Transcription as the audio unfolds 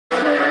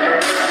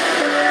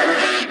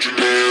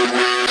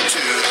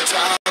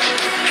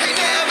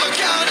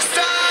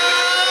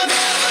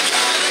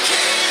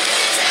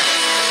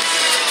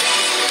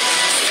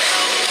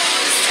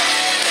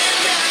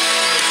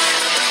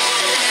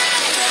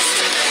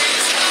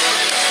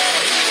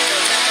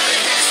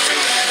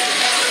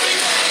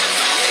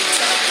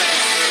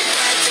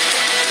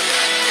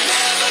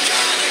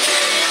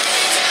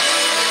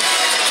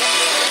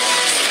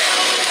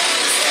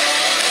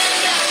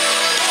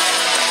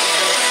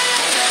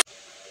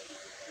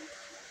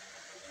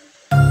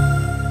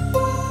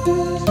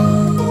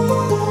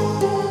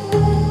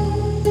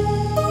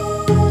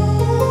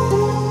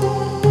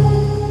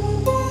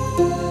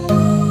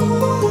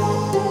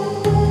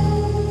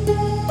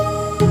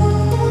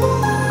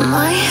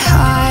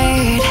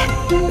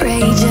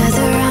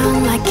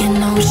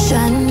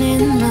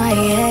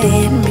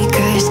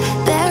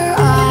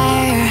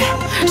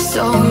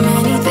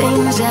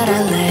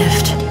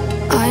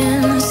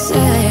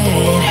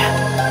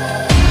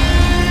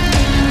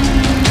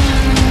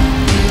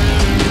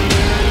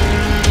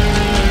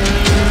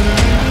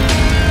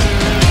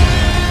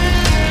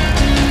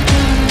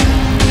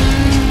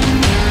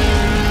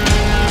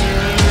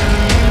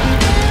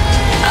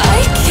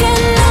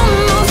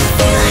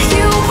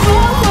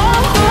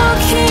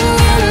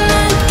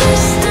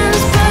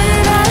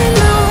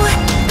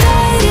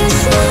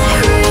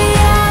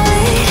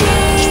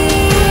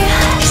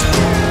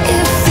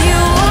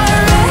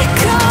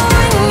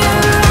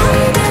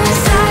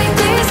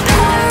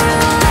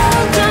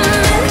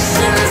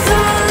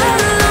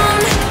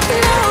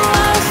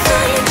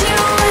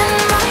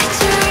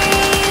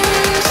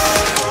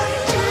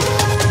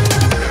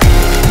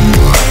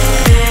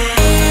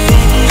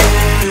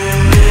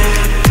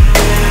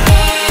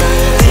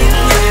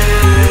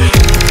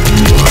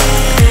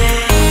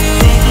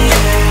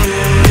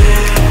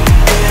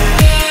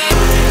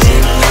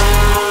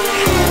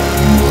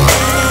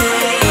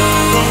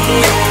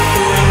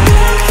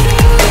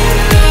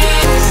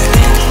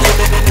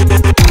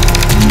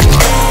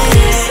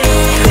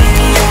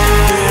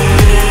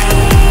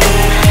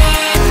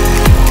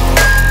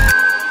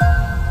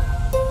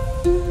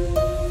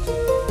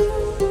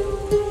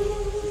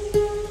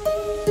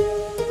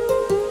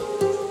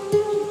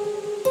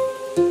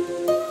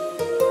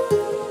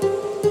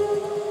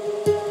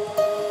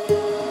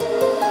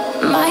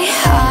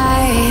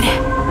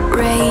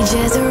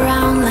changes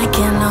around like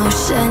an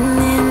ocean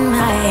in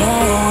my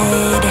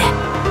head.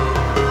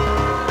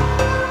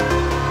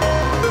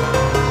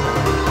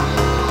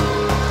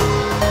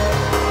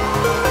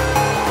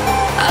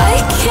 I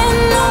can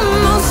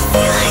almost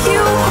feel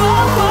you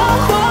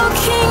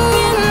walking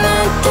in the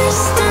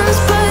distance,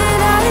 but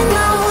I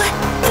know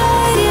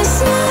that it's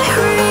not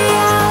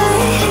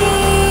reality.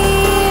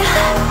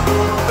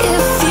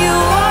 If you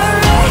are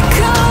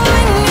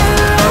echoing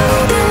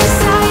around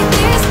inside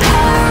these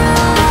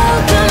parallel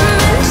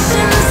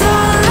dimensions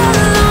all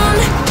alone,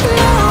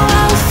 know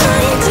I'll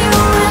find you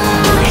in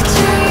my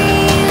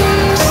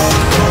dreams.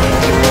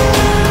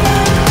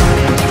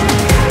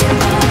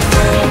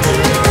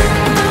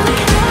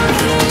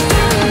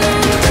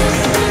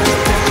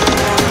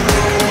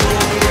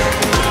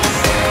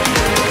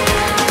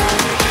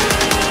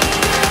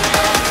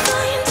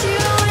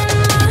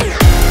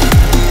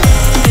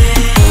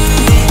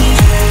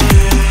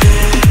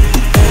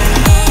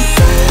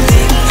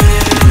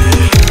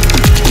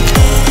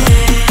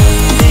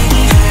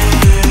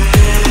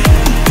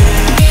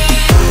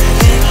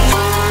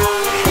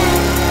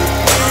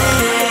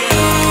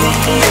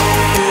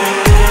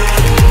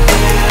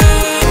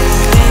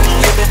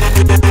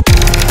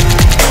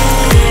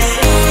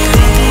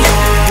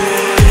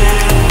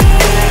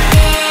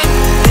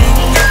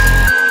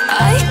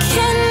 I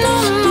can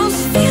almost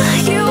feel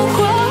you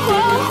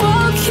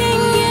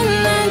walking in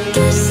the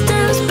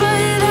distance,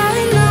 but I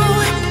know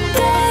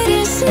that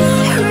it's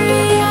not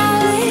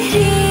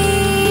reality.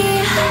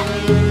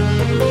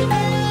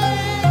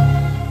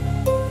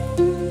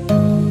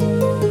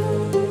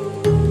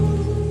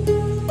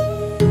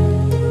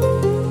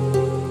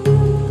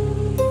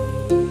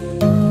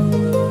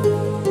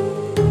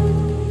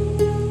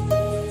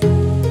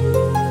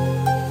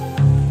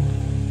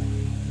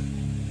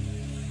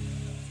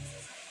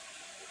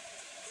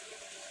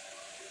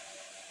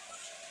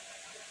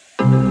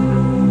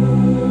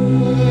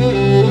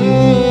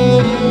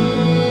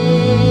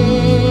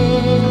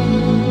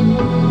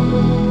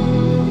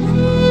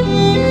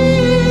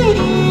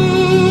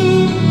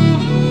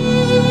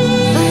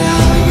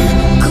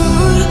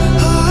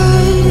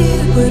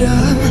 Cold-hearted, but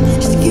I'm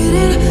just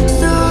getting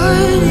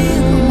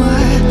started.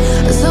 My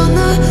eyes on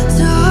the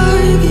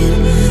target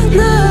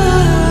now,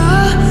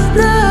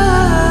 now.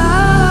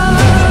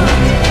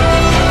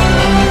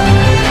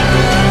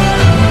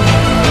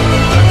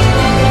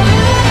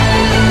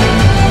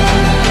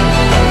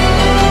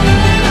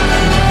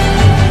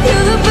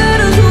 You're the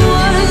better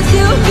ones,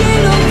 you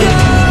can't go.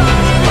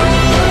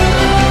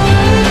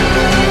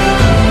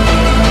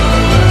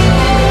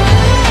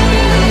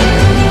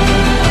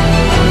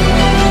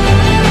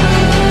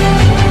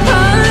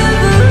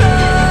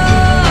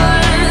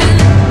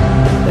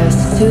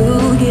 Best to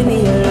give me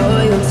your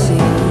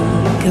loyalty,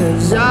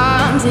 'cause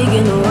I'm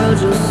taking the world,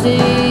 you'll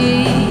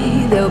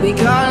see. They'll be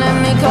calling